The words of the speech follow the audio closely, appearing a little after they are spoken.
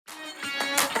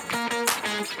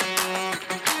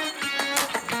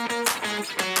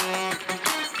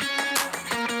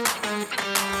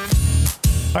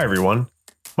Hi, everyone.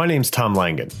 My name's Tom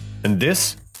Langen, and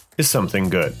this is Something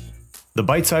Good, the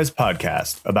bite-sized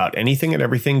podcast about anything and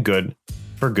everything good,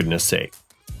 for goodness sake.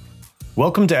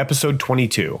 Welcome to episode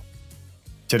 22.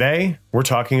 Today, we're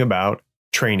talking about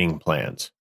training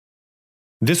plans.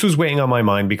 This was weighing on my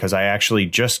mind because I actually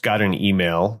just got an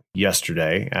email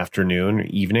yesterday afternoon,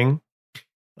 evening,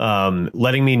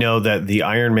 letting me know that the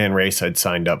Ironman race I'd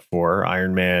signed up for,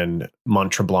 Ironman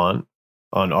Mont Tremblant,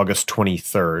 on August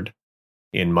 23rd,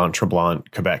 in Mont Tremblant,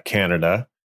 Quebec, Canada,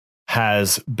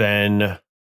 has been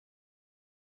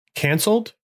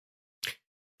canceled.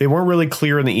 They weren't really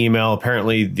clear in the email.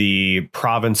 Apparently, the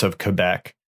province of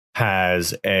Quebec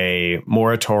has a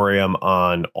moratorium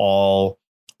on all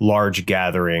large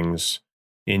gatherings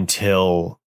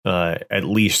until at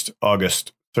least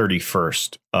August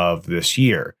 31st of this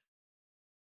year.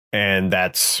 And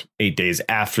that's 8 days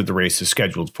after the race is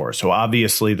scheduled for. So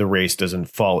obviously the race doesn't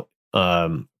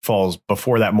falls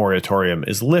before that moratorium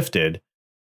is lifted.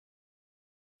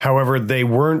 However, they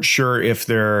weren't sure if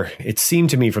it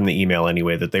seemed to me from the email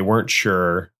anyway, that they weren't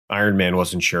sure, Ironman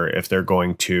wasn't sure if they're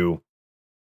going to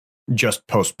just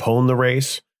postpone the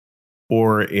race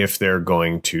or if they're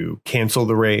going to cancel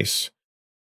the race.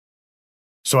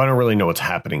 So I don't really know what's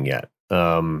happening yet.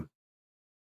 But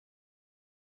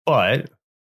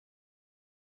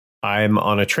I'm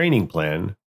on a training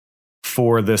plan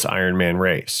for this Ironman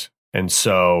race. And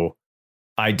so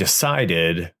I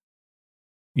decided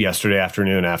yesterday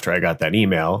afternoon, after I got that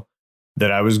email,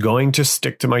 that I was going to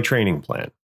stick to my training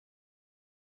plan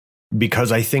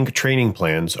because I think training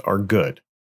plans are good.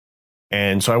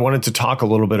 And so I wanted to talk a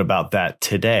little bit about that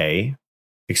today,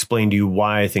 explain to you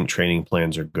why I think training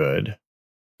plans are good,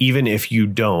 even if you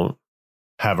don't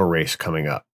have a race coming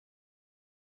up.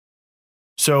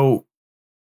 So,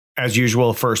 as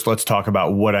usual, first, let's talk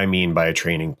about what I mean by a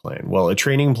training plan. Well, a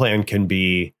training plan can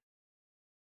be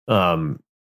a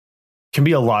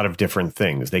lot of different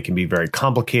things. They can be very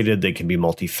complicated. They can be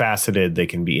multifaceted. They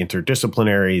can be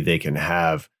interdisciplinary. They can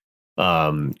have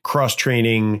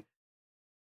cross-training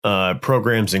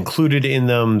programs included in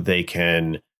them. They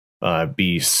can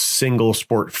be single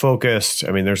sport focused.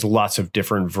 I mean, there's lots of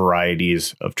different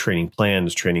varieties of training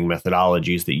plans, training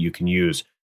methodologies that you can use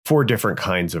for different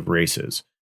kinds of races.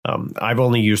 I've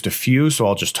only used a few, so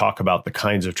I'll just talk about the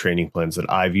kinds of training plans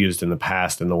that I've used in the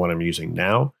past and the one I'm using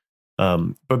now.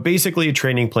 But basically, a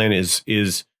training plan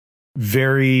is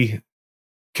very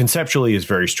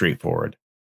straightforward.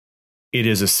 It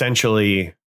is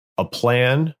essentially a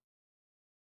plan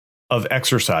of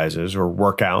exercises or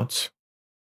workouts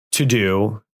to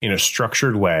do in a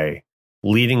structured way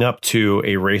leading up to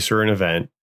a race or an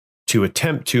event to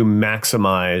attempt to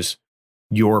maximize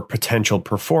your potential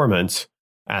performance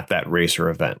at that race or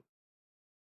event.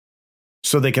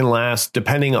 So they can last,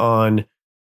 depending on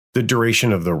the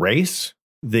duration of the race,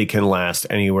 they can last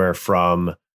anywhere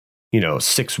from,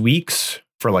 6 weeks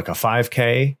for like a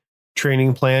 5K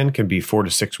training plan can be 4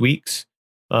 to 6 weeks,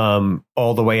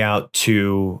 all the way out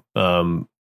to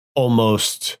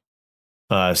almost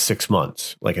 6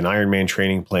 months. Like an Ironman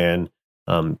training plan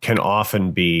can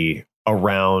often be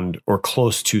around or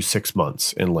close to 6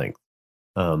 months in length.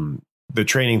 The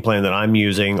training plan that I'm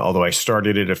using, although I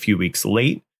started it a few weeks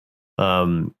late,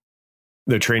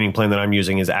 the training plan that I'm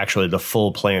using is actually the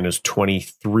full plan is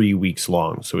 23 weeks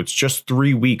long. So it's just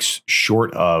 3 weeks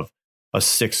short of a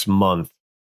 6-month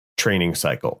training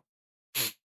cycle.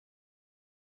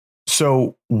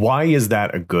 So why is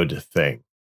that a good thing?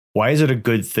 Why is it a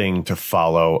good thing to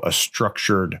follow a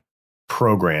structured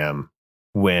program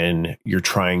when you're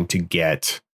trying to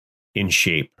get in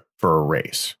shape for a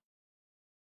race?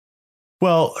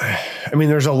 Well, I mean,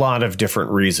 there's a lot of different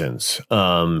reasons.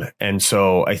 And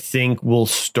so I think we'll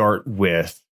start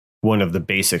with one of the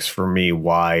basics for me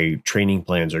why training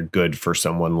plans are good for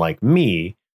someone like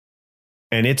me.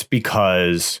 And it's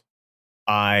because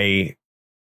I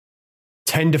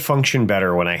tend to function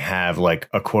better when I have like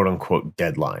a quote unquote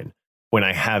deadline, when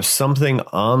I have something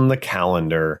on the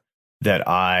calendar that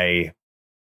I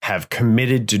have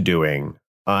committed to doing,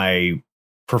 I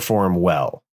perform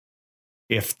well.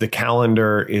 If the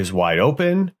calendar is wide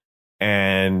open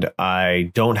and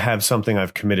I don't have something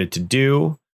I've committed to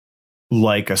do,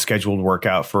 like a scheduled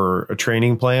workout for a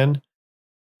training plan,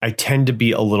 I tend to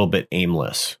be a little bit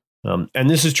aimless. And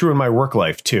this is true in my work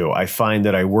life, too. I find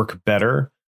that I work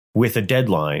better with a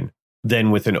deadline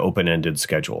than with an open-ended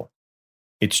schedule.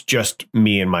 It's just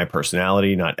me and my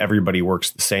personality. Not everybody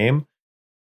works the same.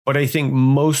 But I think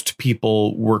most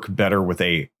people work better with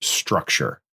a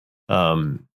structure.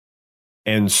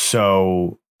 And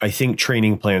so I think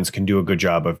training plans can do a good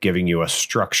job of giving you a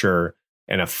structure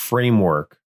and a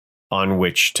framework on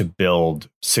which to build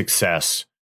success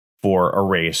for a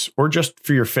race or just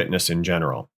for your fitness in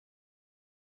general.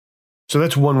 So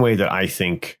that's one way that I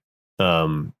think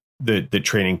the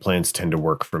training plans tend to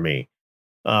work for me.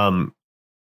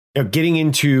 Getting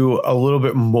into a little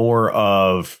bit more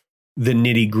of the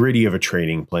nitty gritty of a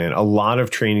training plan, a lot of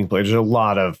training plans, there's a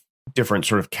lot of different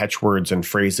sort of catchwords and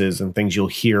phrases and things you'll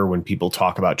hear when people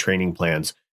talk about training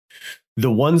plans.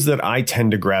 The ones that I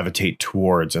tend to gravitate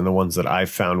towards and the ones that I've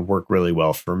found work really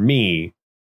well for me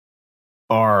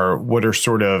are what are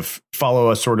sort of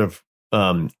follow a sort of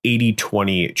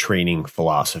 80-20 training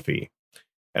philosophy.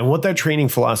 And what that training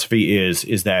philosophy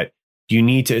is that you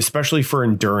need to, especially for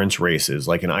endurance races,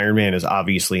 like an Ironman is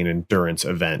obviously an endurance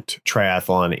event.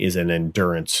 Triathlon is an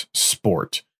endurance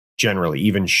sport. Generally,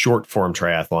 even short form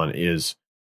triathlon is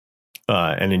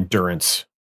an endurance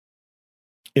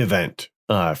event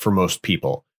for most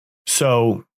people.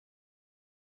 So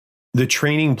the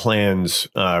training plans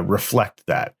reflect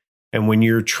that. And when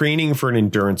you're training for an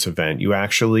endurance event, you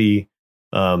actually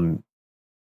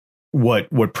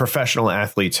what professional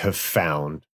athletes have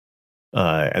found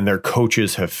and their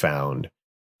coaches have found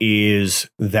is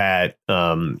that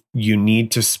you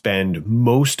need to spend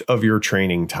most of your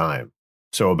training time.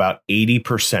 So about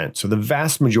 80%. So the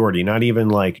vast majority, not even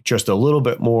like just a little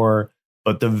bit more,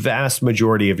 but the vast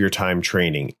majority of your time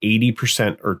training,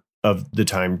 80% of the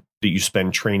time that you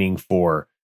spend training for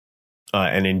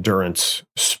an endurance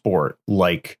sport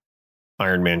like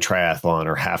Ironman triathlon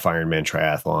or half Ironman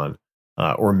triathlon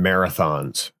or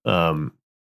marathons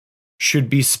should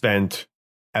be spent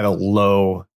at a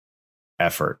low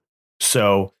effort.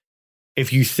 So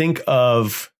if you think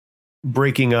of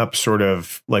breaking up sort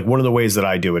of like one of the ways that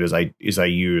I do it is I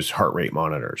use heart rate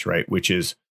monitors, right? Which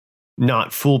is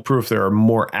not foolproof. There are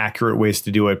more accurate ways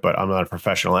to do it, but I'm not a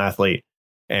professional athlete.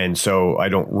 And so I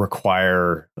don't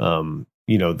require, the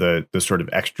sort of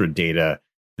extra data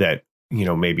that,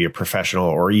 maybe a professional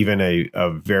or even a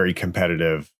very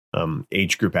competitive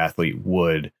age group athlete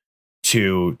would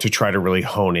to try to really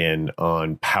hone in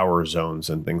on power zones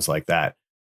and things like that.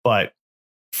 But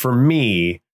for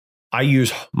me, I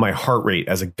use my heart rate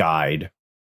as a guide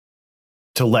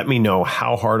to let me know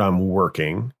how hard I'm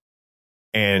working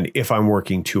and if I'm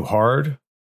working too hard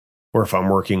or if I'm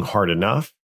working hard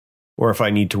enough or if I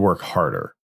need to work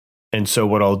harder. And so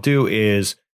what I'll do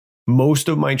is most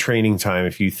of my training time,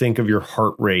 if you think of your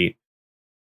heart rate,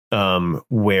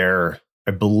 where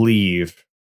I believe,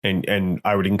 and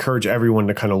I would encourage everyone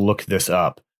to kind of look this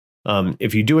up.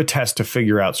 If you do a test to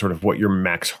figure out sort of what your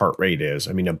max heart rate is,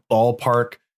 I mean, a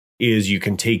ballpark is you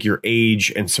can take your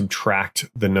age and subtract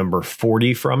the number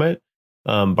 40 from it.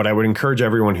 But I would encourage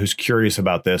everyone who's curious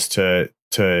about this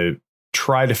to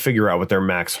try to figure out what their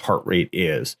max heart rate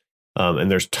is.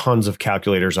 And there's tons of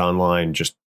calculators online.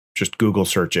 Just Google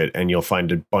search it and you'll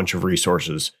find a bunch of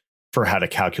resources for how to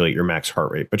calculate your max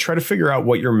heart rate. But try to figure out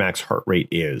what your max heart rate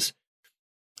is.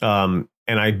 And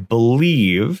I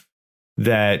believe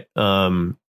that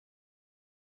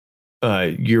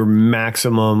your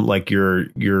maximum, like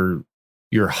your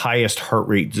highest heart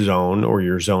rate zone or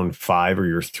your zone 5 or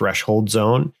your threshold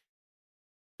zone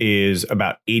is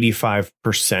about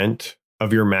 85%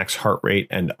 of your max heart rate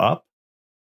and up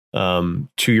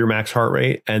to your max heart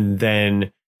rate. And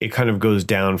then it kind of goes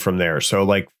down from there. So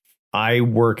like I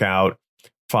work out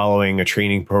following a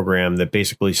training program that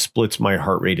basically splits my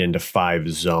heart rate into 5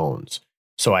 zones.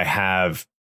 So I have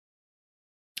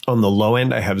on the low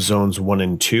end, I have zones 1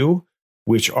 and 2,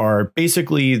 which are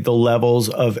basically the levels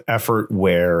of effort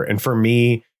where, and for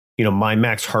me, my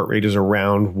max heart rate is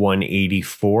around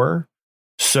 184.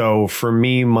 So for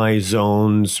me, my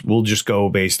zones will just go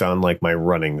based on like my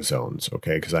running zones.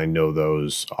 Okay. Cause I know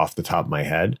those off the top of my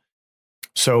head.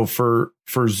 So for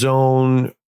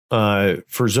zone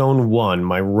 1,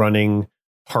 my running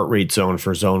heart rate zone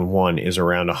for zone 1 is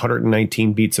around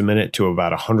 119 beats a minute to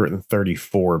about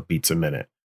 134 beats a minute.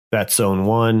 That's zone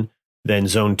 1. Then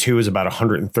zone 2 is about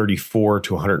 134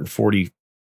 to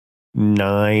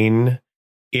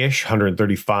 149-ish,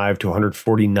 135 to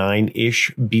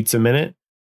 149-ish beats a minute.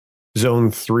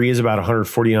 Zone 3 is about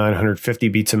 149, 150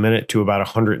 beats a minute to about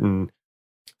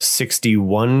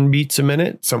 161 beats a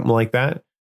minute, something like that.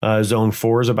 Zone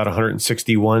 4 is about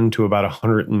 161 to about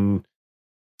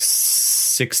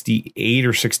 168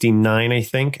 or 69, I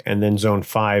think. And then zone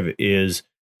 5 is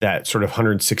that sort of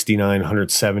 169,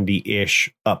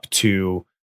 170-ish up to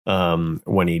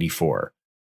 184.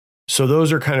 So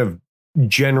those are kind of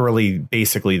generally,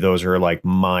 basically, those are like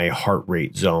my heart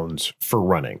rate zones for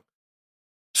running.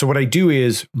 So what I do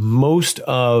is most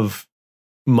of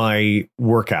my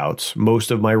workouts,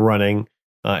 most of my running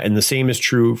And the same is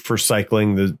true for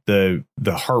cycling. The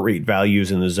heart rate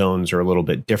values in the zones are a little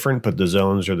bit different, but the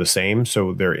zones are the same.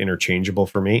 So they're interchangeable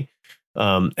for me.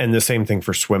 And the same thing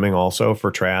for swimming also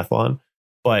for triathlon.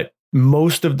 But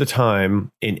most of the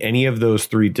time in any of those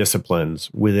three disciplines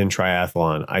within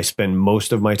triathlon, I spend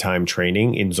most of my time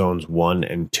training in zones 1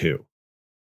 and 2.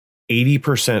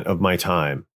 80% of my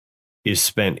time is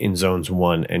spent in zones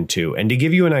 1 and 2. And to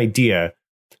give you an idea,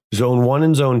 zone 1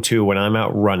 and zone 2, when I'm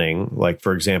out running, like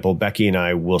for example, Becky and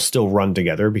I will still run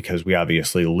together because we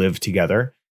obviously live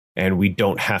together and we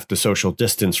don't have to social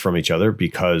distance from each other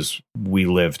because we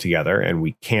live together, and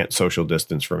we can't social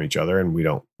distance from each other and we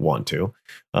don't want to.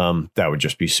 That would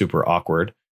just be super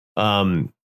awkward.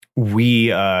 We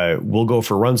will go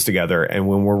for runs together. And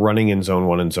when we're running in zone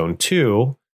 1 and zone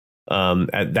 2,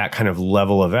 at that kind of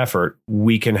level of effort,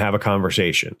 we can have a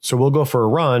conversation. So we'll go for a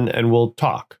run and we'll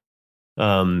talk.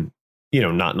 Not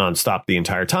nonstop the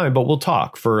entire time, but we'll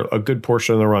talk for a good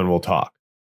portion of the run. We'll talk.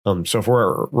 So if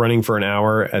we're running for an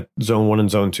hour at zone 1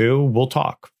 and zone 2, we'll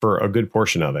talk for a good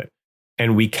portion of it.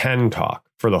 And we can talk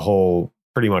for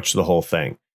pretty much the whole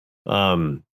thing.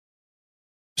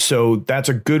 So that's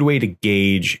a good way to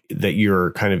gauge that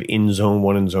you're kind of in zone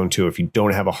 1 and zone 2. If you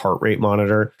don't have a heart rate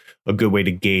monitor, a good way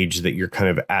to gauge that you're kind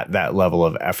of at that level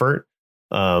of effort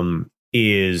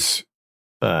is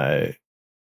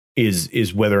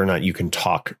whether or not you can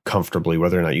talk comfortably,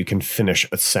 whether or not you can finish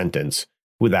a sentence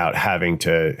without having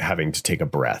to take a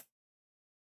breath.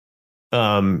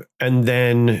 And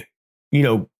then,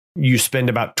 you spend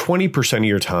about 20% of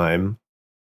your time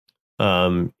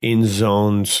in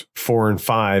zones 4 and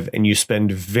 5, and you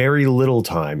spend very little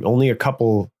time, only a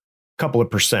couple of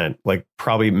percent, like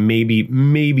probably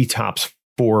maybe tops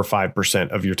 4 or 5%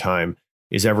 of your time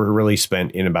is ever really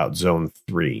spent in about zone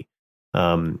 3.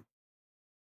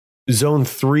 Zone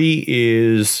 3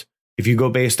 is, if you go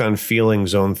based on feeling,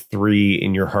 zone 3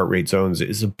 in your heart rate zones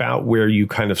is about where you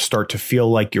kind of start to feel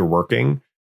like you're working.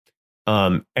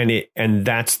 And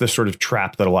that's the sort of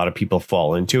trap that a lot of people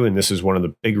fall into. And this is one of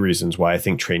the big reasons why I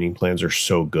think training plans are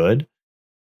so good.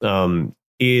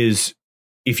 Is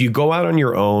if you go out on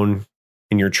your own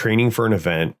and you're training for an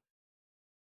event,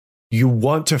 you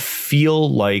want to feel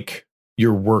like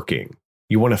you're working.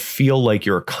 You want to feel like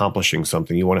you're accomplishing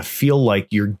something. You want to feel like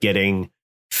you're getting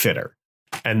fitter.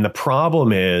 And the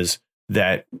problem is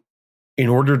that in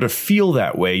order to feel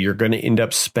that way, you're going to end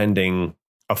up spending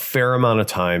a fair amount of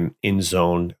time in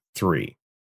zone 3.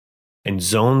 And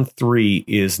zone 3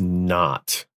 is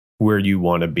not where you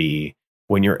want to be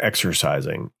when you're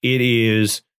exercising. It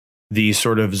is the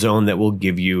sort of zone that will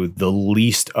give you the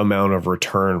least amount of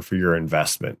return for your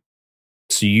investment.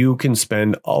 So you can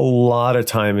spend a lot of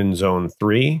time in zone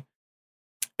 3.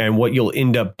 And what you'll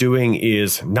end up doing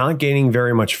is not gaining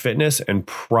very much fitness and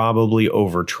probably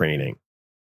overtraining.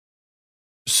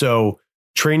 So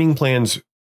training plans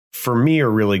for me are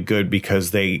really good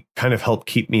because they kind of help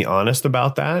keep me honest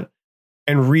about that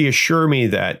and reassure me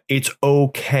that it's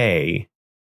okay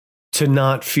to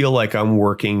not feel like I'm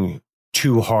working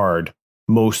too hard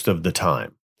most of the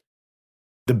time.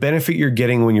 The benefit you're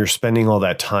getting when you're spending all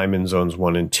that time in zones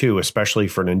 1 and 2, especially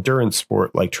for an endurance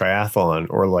sport like triathlon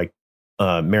or like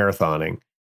marathoning,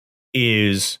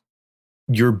 is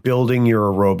you're building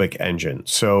your aerobic engine.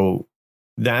 So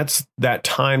that's that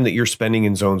time that you're spending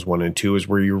in zones 1 and 2 is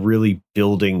where you're really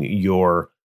building your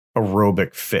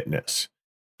aerobic fitness.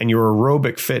 And your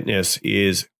aerobic fitness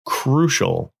is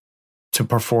crucial to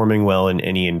performing well in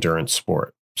any endurance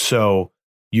sport. So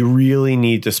you really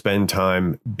need to spend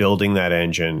time building that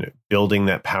engine, building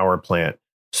that power plant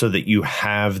so that you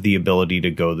have the ability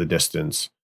to go the distance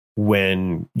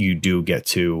when you do get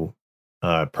to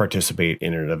participate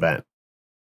in an event.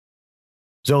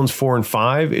 Zones 4 and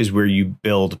 5 is where you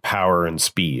build power and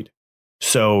speed.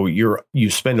 So you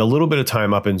spend a little bit of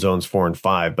time up in zones 4 and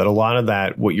 5, but a lot of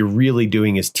that, what you're really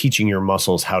doing is teaching your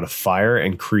muscles how to fire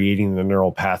and creating the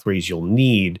neural pathways you'll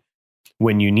need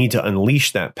when you need to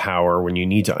unleash that power, when you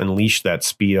need to unleash that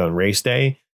speed on race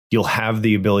day. You'll have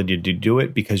the ability to do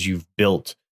it because you've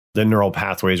built the neural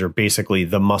pathways, or basically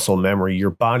the muscle memory. Your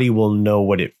body will know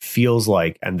what it feels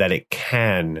like and that it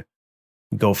can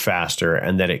go faster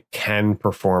and that it can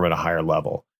perform at a higher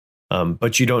level.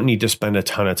 But you don't need to spend a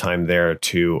ton of time there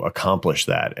to accomplish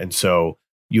that. And so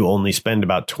you only spend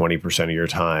about 20% of your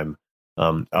time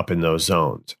up in those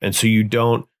zones. And so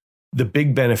the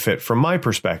big benefit from my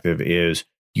perspective is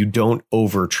you don't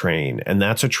overtrain. And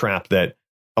that's a trap that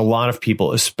a lot of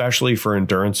people, especially for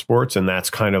endurance sports, and that's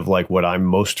kind of like what I'm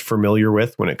most familiar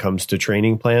with when it comes to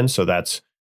training plans. So that's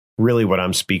really what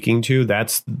I'm speaking to.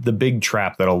 That's the big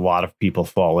trap that a lot of people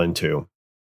fall into,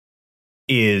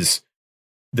 is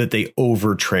that they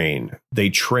overtrain. They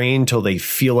train till they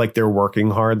feel like they're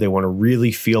working hard. They want to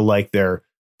really feel like they're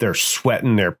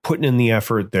sweating, they're putting in the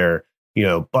effort, they're,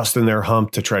 busting their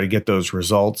hump to try to get those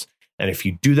results. And if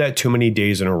you do that too many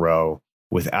days in a row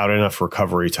without enough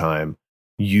recovery time,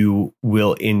 you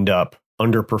will end up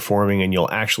underperforming, and you'll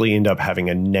actually end up having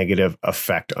a negative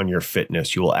effect on your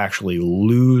fitness. You will actually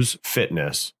lose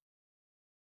fitness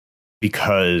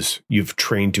because you've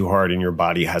trained too hard and your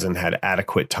body hasn't had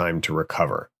adequate time to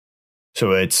recover.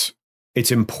 So it's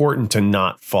important to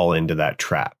not fall into that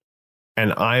trap.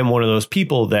 And I am one of those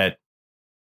people that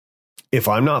if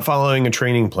I'm not following a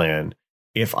training plan,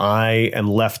 if I am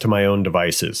left to my own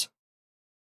devices,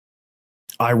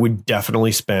 I would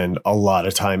definitely spend a lot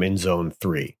of time in zone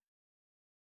 3.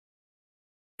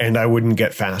 And I wouldn't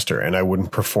get faster and I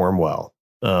wouldn't perform well.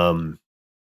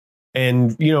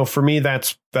 And, for me,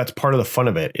 that's part of the fun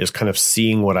of it, is kind of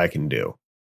seeing what I can do.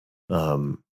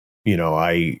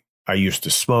 I used to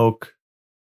smoke.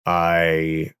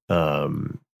 I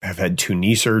have had 2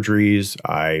 knee surgeries.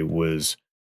 I was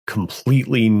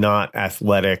completely not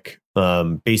athletic,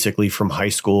 basically from high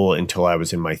school until I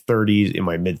was in my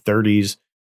mid 30s.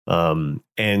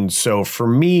 And so for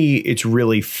me, it's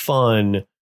really fun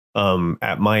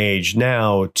at my age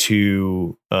now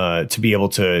to be able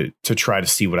to try to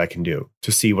see what I can do,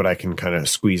 to see what I can kind of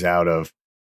squeeze out of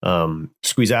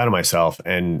myself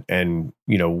and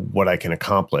what I can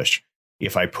accomplish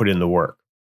if I put in the work.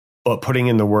 But putting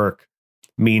in the work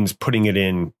means putting it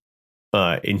in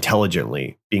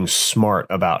intelligently, being smart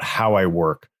about how I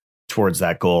work towards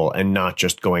that goal, and not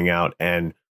just going out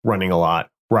and running a lot,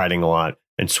 riding a lot,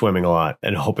 and swimming a lot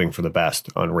and hoping for the best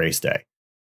on race day.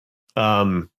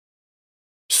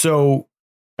 So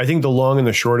I think the long and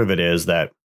the short of it is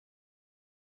that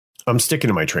I'm sticking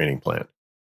to my training plan.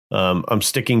 I'm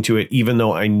sticking to it, even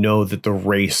though I know that the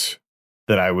race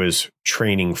that I was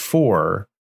training for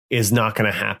is not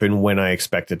going to happen when I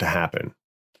expect it to happen.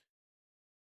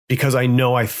 Because I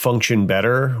know I function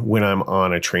better when I'm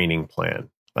on a training plan.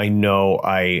 I know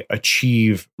I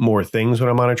achieve more things when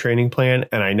I'm on a training plan,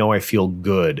 and I know I feel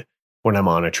good when I'm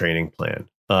on a training plan.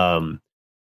 So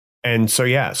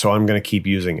I'm going to keep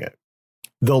using it.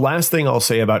 The last thing I'll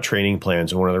say about training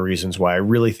plans, and one of the reasons why I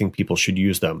really think people should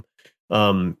use them,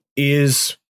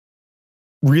 is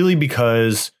really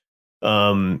because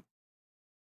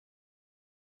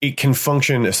it can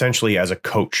function essentially as a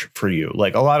coach for you.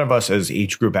 Like a lot of us as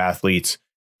age group athletes,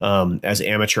 as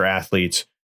amateur athletes,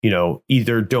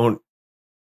 either don't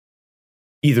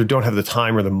have the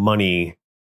time or the money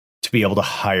to be able to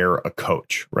hire a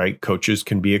coach, right? Coaches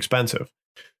can be expensive.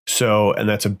 So, and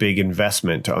that's a big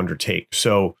investment to undertake.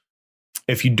 So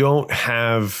if you don't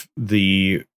have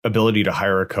the ability to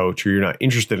hire a coach, or you're not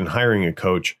interested in hiring a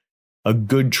coach, a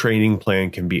good training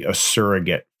plan can be a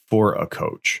surrogate for a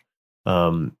coach.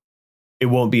 It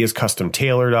won't be as custom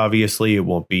tailored, obviously. It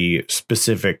won't be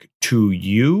specific to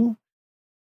you,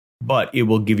 but it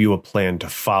will give you a plan to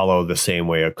follow the same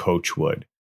way a coach would.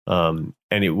 And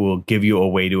it will give you a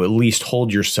way to at least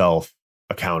hold yourself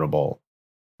accountable,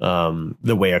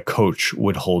 the way a coach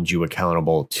would hold you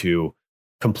accountable to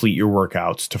complete your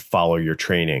workouts, to follow your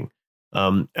training.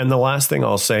 And the last thing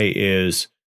I'll say is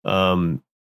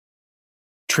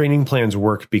training plans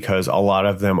work because a lot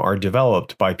of them are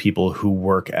developed by people who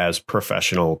work as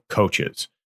professional coaches.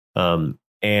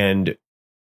 And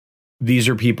these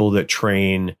are people that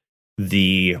train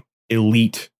the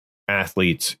elite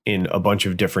athletes in a bunch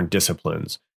of different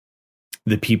disciplines,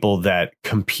 the people that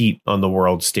compete on the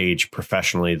world stage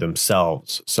professionally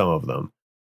themselves, some of them.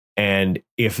 And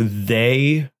if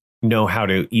they know how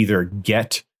to either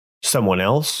get someone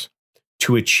else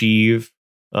to achieve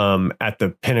at the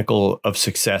pinnacle of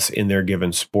success in their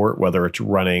given sport, whether it's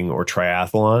running or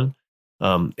triathlon,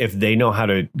 if they know how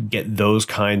to get those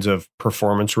kinds of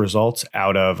performance results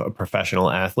out of a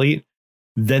professional athlete,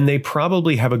 then they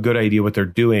probably have a good idea what they're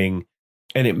doing.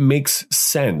 And it makes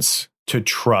sense to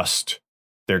trust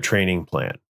their training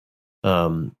plan.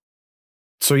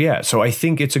 So I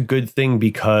think it's a good thing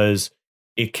because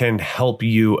it can help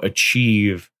you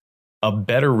achieve a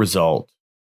better result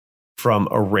from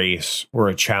a race or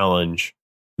a challenge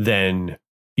than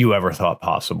you ever thought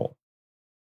possible.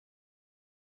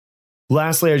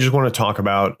 Lastly, I just want to talk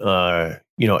about,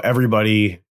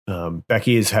 everybody.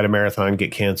 Becky has had a marathon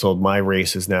get canceled. My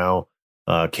race is now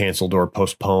canceled or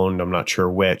postponed. I'm not sure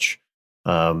which.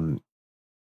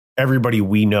 Everybody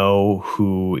we know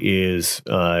who is,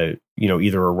 either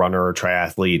a runner or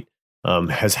triathlete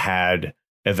has had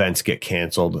events get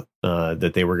canceled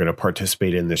that they were going to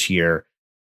participate in this year.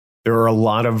 There are a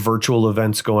lot of virtual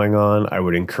events going on. I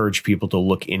would encourage people to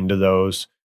look into those.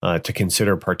 to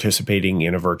consider participating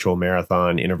in a virtual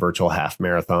marathon, in a virtual half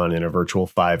marathon, in a virtual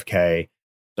 5K,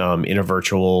 in a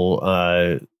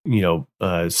virtual,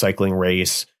 cycling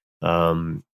race,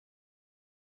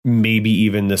 maybe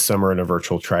even this summer in a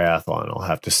virtual triathlon. I'll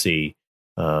have to see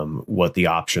what the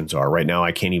options are. Right now,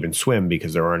 I can't even swim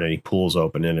because there aren't any pools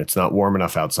open and it's not warm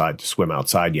enough outside to swim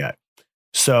outside yet.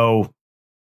 So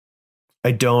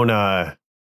I don't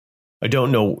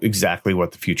know exactly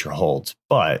what the future holds,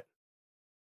 but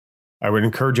I would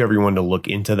encourage everyone to look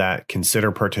into that,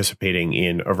 consider participating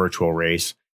in a virtual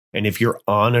race. And if you're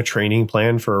on a training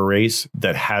plan for a race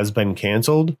that has been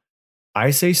canceled,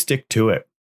 I say stick to it,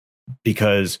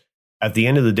 because at the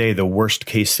end of the day, the worst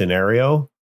case scenario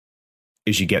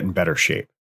is you get in better shape.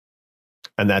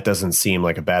 And that doesn't seem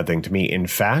like a bad thing to me. In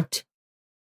fact,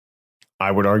 I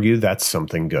would argue that's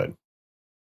something good.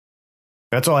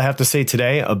 That's all I have to say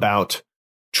today about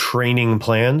training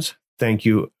plans. Thank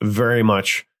you very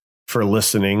much for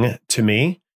listening to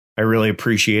me. I really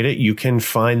appreciate it. You can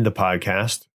find the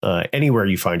podcast anywhere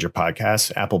you find your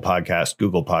podcasts: Apple Podcasts,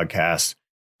 Google Podcasts,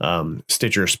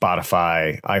 Stitcher,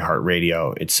 Spotify,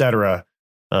 iHeartRadio, etc.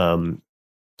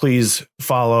 Please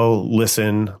follow,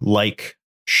 listen, like,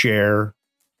 share,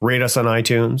 rate us on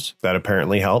iTunes. That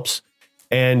apparently helps.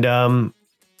 And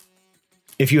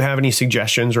if you have any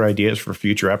suggestions or ideas for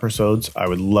future episodes, I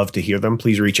would love to hear them.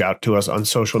 Please reach out to us on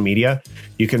social media.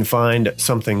 You can find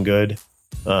Something Good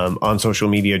on social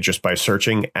media just by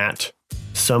searching at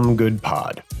Some Good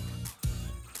Pod.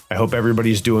 I hope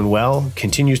everybody's doing well,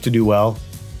 continues to do well,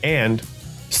 and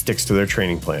sticks to their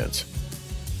training plans.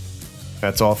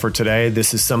 That's all for today.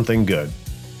 This is Something Good,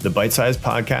 the bite-sized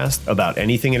podcast about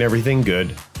anything and everything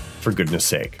good, for goodness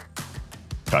sake.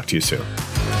 Talk to you soon.